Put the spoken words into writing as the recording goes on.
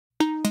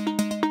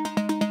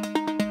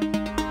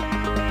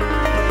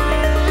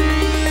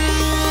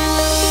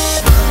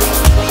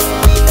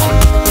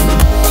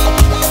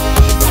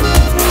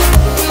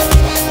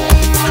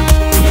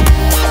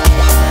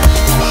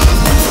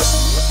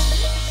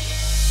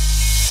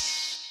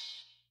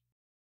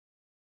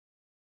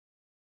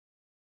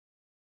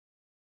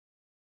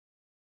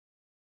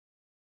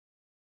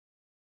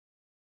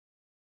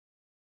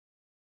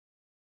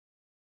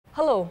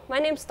Hello, my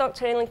name is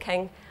Dr. Aileen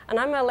King and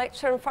I'm a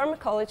lecturer in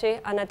pharmacology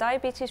and a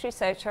diabetes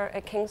researcher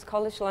at King's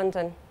College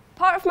London.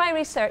 Part of my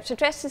research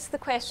addresses the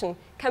question,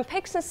 can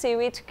pigs and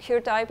seaweed cure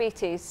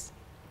diabetes?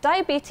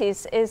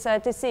 Diabetes is a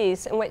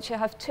disease in which you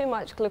have too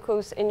much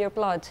glucose in your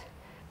blood.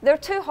 There are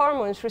two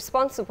hormones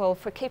responsible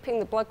for keeping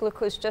the blood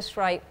glucose just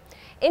right.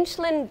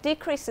 Insulin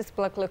decreases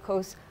blood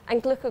glucose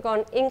and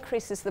glucagon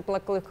increases the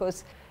blood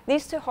glucose.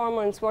 These two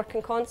hormones work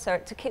in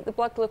concert to keep the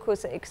blood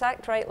glucose at the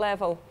exact right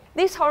level.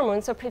 These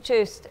hormones are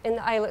produced in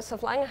the islets of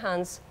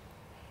Langerhans.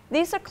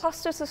 These are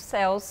clusters of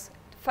cells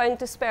found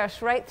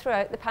dispersed right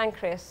throughout the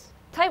pancreas.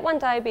 Type 1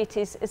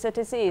 diabetes is a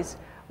disease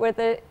where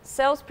the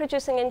cells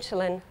producing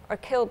insulin are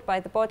killed by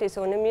the body's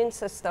own immune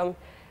system.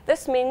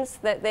 This means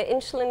that the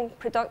insulin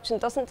production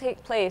doesn't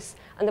take place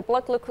and the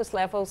blood glucose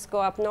levels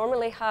go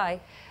abnormally high.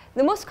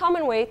 The most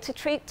common way to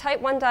treat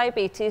type 1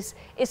 diabetes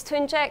is to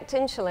inject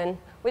insulin,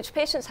 which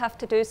patients have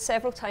to do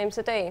several times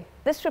a day.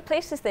 This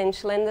replaces the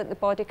insulin that the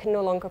body can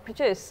no longer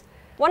produce.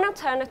 One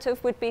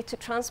alternative would be to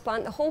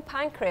transplant the whole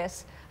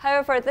pancreas.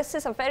 However, this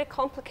is a very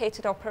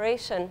complicated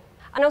operation.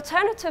 An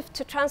alternative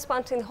to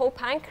transplanting the whole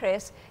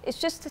pancreas is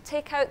just to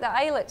take out the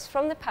islets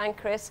from the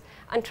pancreas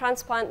and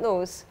transplant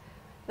those.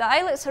 The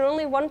islets are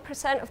only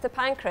 1% of the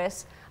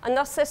pancreas, and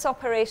thus this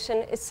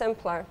operation is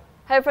simpler.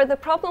 However, the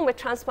problem with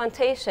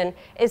transplantation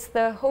is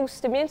the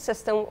host immune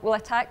system will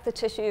attack the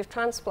tissue you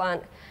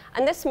transplant,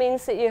 and this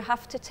means that you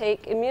have to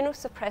take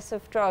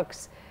immunosuppressive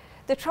drugs.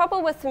 The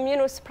trouble with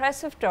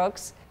immunosuppressive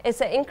drugs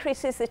is it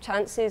increases the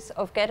chances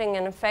of getting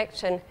an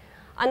infection,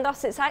 and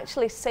thus it's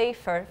actually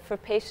safer for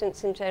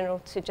patients in general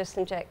to just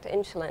inject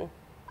insulin.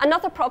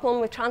 Another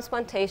problem with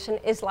transplantation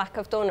is lack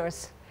of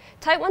donors.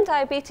 Type 1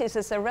 diabetes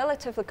is a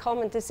relatively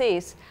common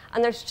disease,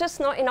 and there's just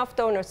not enough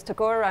donors to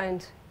go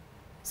around.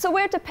 So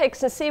where do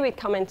pigs and seaweed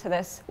come into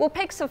this? Well,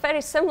 pigs have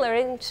very similar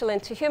insulin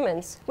to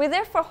humans. We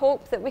therefore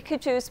hope that we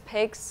could use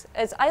pigs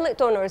as islet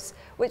donors,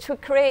 which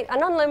would create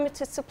an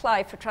unlimited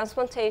supply for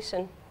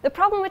transplantation. The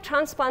problem with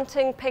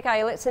transplanting pig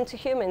islets into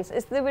humans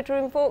is they would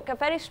invoke a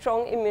very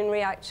strong immune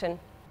reaction.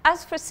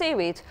 As for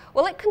seaweed,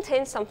 well, it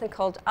contains something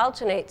called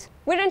alginate.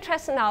 We're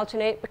interested in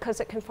alginate because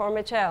it can form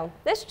a gel.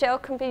 This gel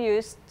can be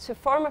used to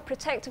form a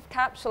protective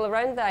capsule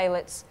around the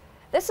islets.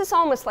 This is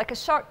almost like a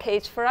shark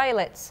cage for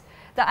islets.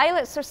 The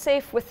islets are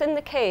safe within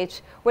the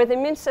cage where the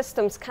immune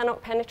systems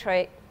cannot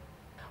penetrate.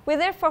 We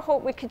therefore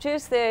hope we could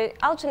use the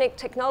alginate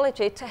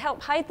technology to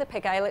help hide the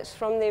pig islets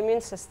from the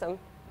immune system.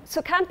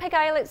 So can pig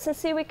islets and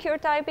seaweed cure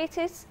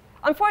diabetes?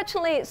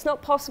 Unfortunately, it's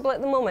not possible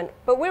at the moment,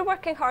 but we're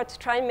working hard to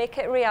try and make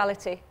it a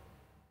reality.